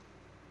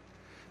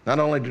 Not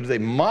only do they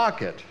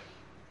mock it,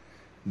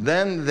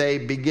 then they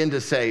begin to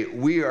say,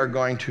 we are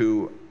going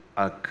to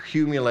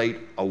accumulate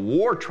a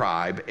war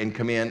tribe and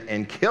come in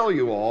and kill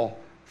you all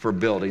for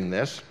building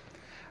this.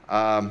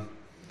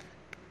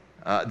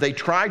 They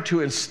tried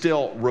to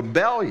instill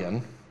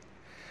rebellion.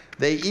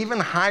 They even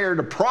hired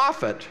a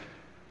prophet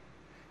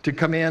to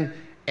come in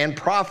and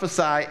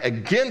prophesy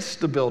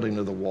against the building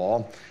of the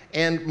wall.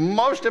 And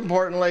most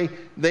importantly,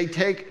 they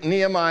take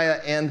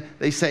Nehemiah and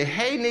they say,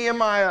 hey,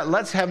 Nehemiah,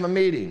 let's have a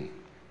meeting.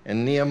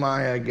 And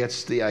Nehemiah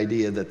gets the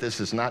idea that this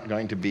is not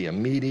going to be a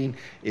meeting,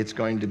 it's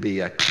going to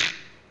be a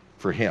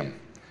for him.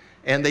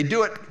 And they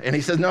do it, and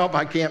he says, nope,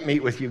 I can't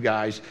meet with you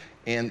guys.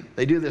 And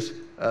they do this,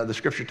 the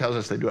scripture tells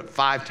us they do it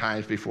 5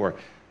 times before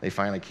they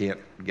finally can't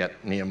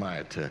get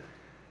Nehemiah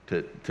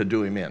to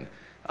do him in.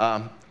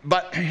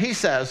 But he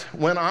says,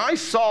 when I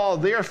saw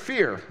their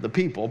fear, the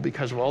people,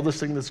 because of all this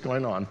thing that's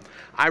going on,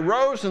 I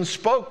rose and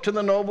spoke to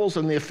the nobles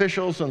and the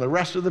officials and the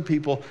rest of the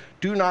people,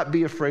 do not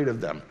be afraid of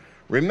them.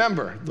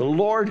 Remember, the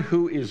Lord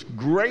who is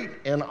great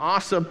and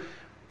awesome,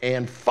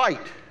 and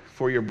fight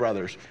for your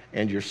brothers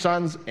and your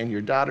sons and your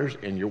daughters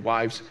and your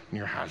wives and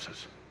your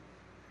houses.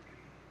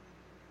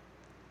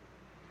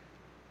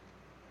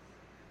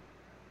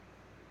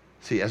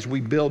 See, as we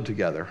build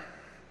together,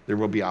 there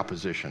will be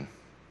opposition.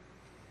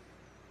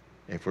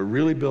 If we're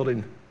really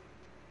building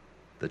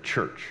the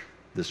church,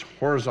 this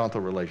horizontal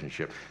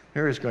relationship,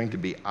 there is going to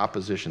be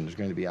opposition. There's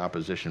going to be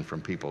opposition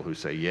from people who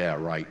say, yeah,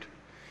 right.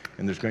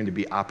 And there's going to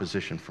be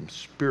opposition from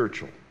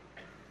spiritual.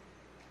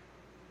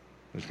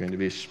 There's going to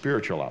be a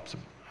spiritual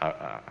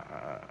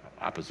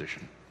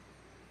opposition.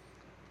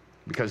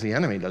 Because the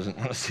enemy doesn't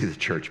want to see the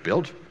church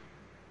built.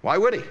 Why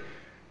would he?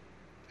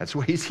 That's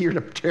why he's here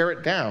to tear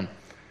it down.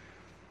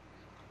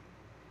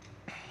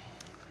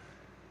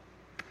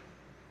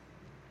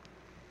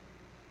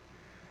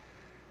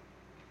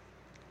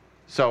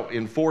 So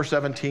in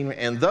 4:17,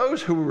 and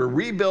those who were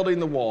rebuilding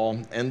the wall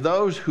and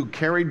those who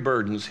carried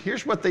burdens,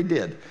 here's what they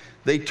did.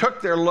 They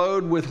took their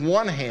load with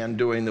one hand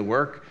doing the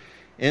work,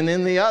 and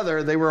in the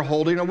other they were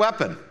holding a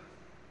weapon.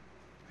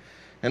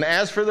 And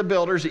as for the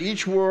builders,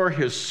 each wore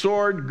his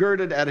sword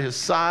girded at his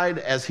side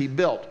as he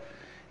built.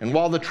 And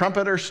while the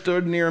trumpeter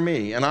stood near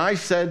me, and I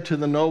said to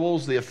the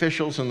nobles, the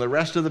officials, and the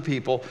rest of the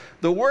people,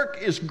 the work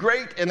is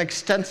great and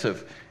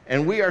extensive,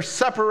 and we are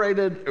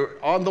separated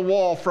on the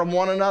wall from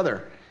one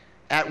another.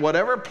 At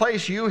whatever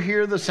place you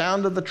hear the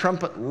sound of the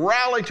trumpet,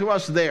 rally to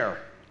us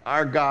there.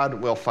 Our God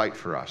will fight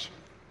for us.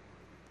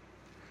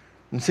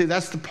 And see,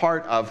 that's the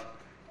part of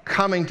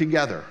coming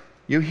together.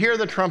 You hear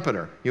the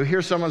trumpeter. You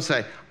hear someone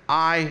say,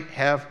 I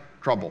have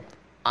trouble.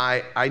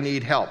 I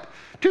need help.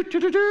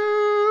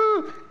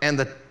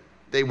 And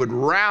they would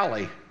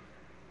rally.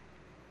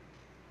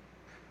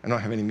 I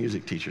don't have any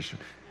music teachers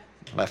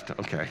left.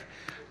 Okay.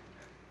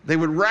 They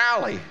would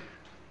rally.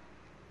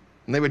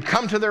 And they would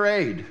come to their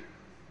aid.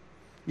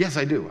 Yes,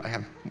 I do.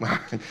 I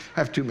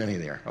have too many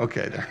there.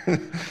 Okay.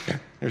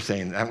 They're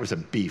saying that was a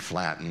B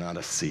flat and not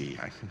a C.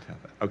 I can tell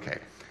that. Okay.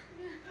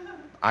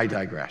 I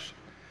digress.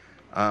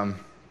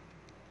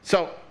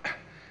 So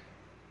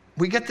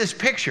we get this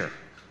picture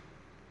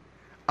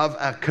of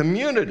a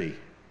community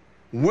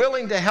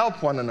willing to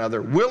help one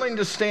another, willing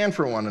to stand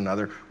for one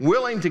another,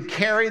 willing to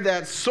carry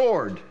that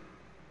sword,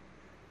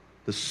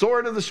 the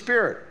sword of the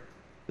Spirit,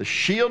 the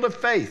shield of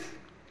faith,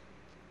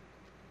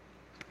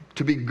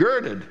 to be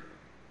girded,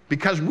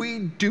 because we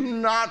do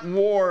not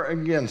war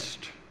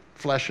against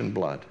flesh and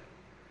blood,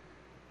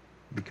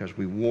 because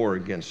we war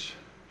against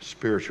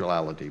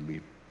spirituality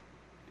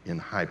in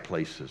high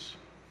places.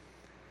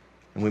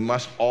 And we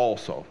must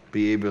also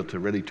be able to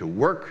ready to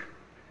work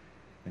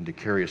and to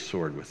carry a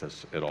sword with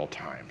us at all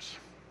times.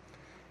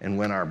 And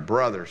when our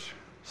brothers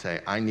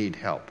say, I need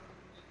help,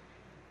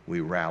 we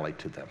rally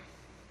to them.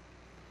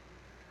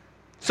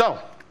 So,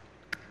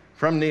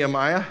 from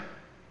Nehemiah,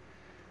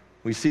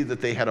 we see that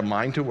they had a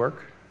mind to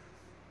work.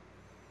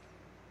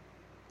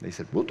 They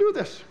said, we'll do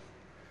this.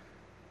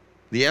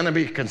 The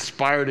enemy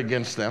conspired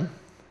against them.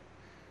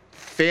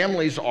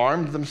 Families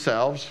armed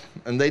themselves,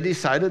 and they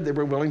decided they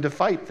were willing to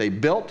fight. They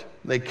built,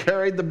 they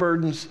carried the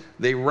burdens,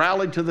 they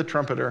rallied to the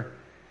trumpeter,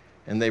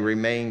 and they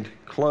remained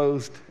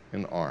clothed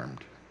and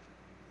armed.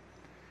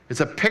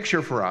 It's a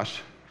picture for us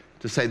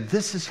to say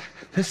this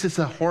is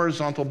the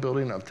horizontal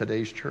building of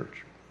today's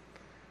church.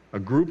 A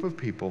group of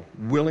people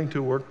willing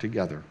to work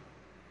together,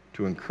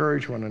 to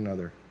encourage one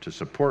another, to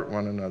support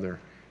one another,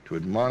 to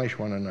admonish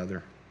one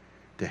another,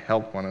 to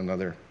help one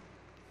another.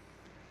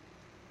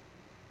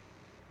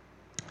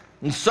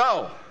 And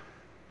so,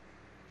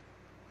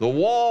 the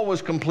wall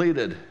was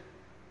completed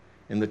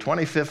in the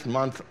 25th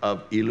month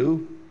of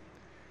Elul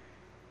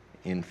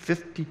in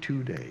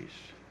 52 days.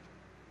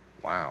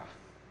 Wow.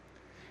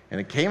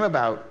 And it came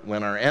about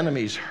when our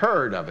enemies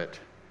heard of it,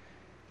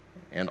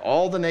 and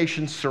all the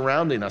nations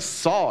surrounding us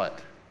saw it,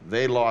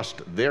 they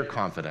lost their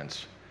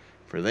confidence,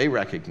 for they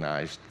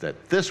recognized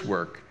that this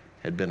work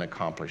had been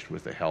accomplished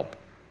with the help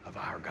of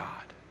our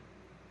God.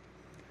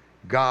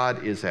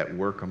 God is at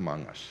work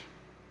among us.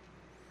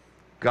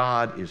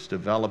 God is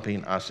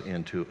developing us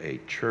into a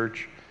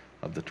church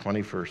of the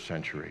 21st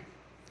century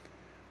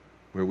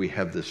where we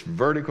have this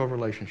vertical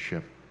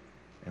relationship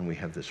and we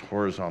have this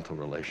horizontal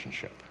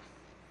relationship.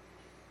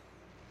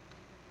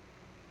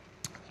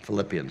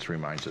 Philippians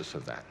reminds us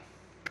of that.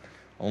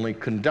 Only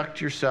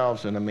conduct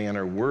yourselves in a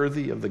manner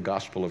worthy of the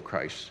gospel of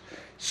Christ.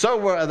 So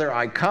whether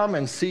I come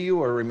and see you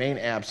or remain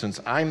absent,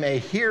 I may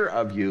hear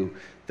of you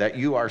that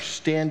you are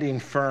standing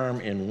firm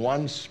in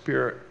one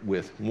spirit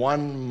with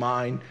one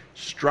mind,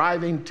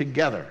 striving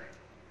together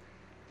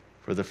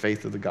for the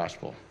faith of the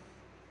gospel,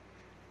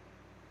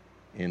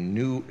 in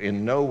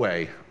no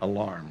way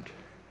alarmed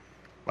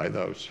by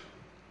those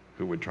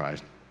who would try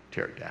to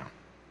tear it down.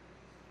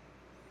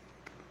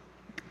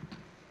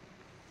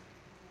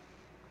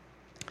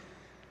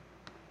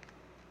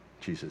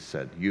 Jesus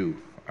said,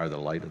 you are the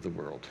light of the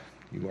world.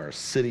 You are a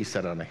city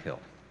set on a hill.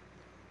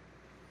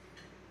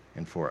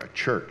 And for a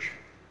church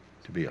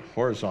to be a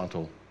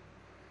horizontal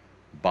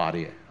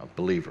body of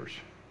believers,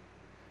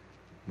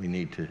 we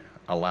need to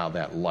allow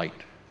that light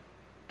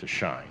to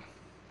shine.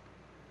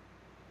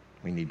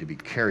 We need to be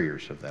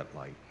carriers of that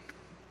light.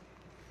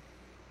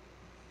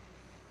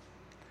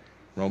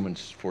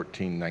 Romans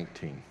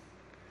 14:19.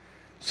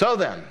 So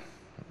then,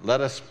 let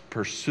us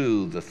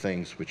pursue the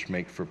things which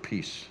make for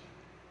peace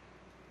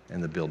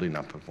and the building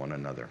up of one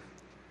another.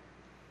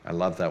 I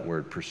love that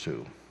word,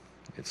 pursue.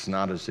 It's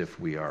not as if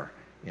we are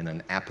in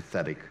an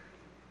apathetic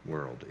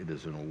world. It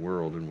is in a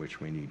world in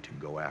which we need to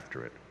go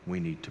after it. We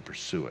need to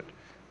pursue it.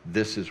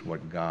 This is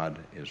what God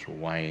is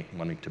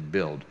wanting to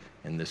build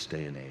in this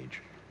day and age.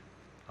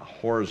 A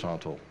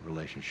horizontal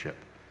relationship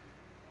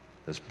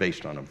that's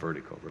based on a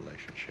vertical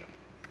relationship.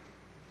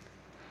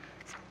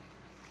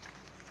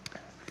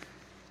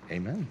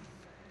 Amen.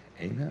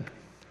 Amen.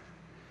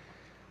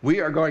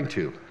 We are going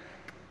to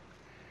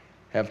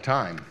have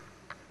time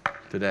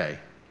today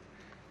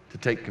to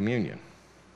take communion.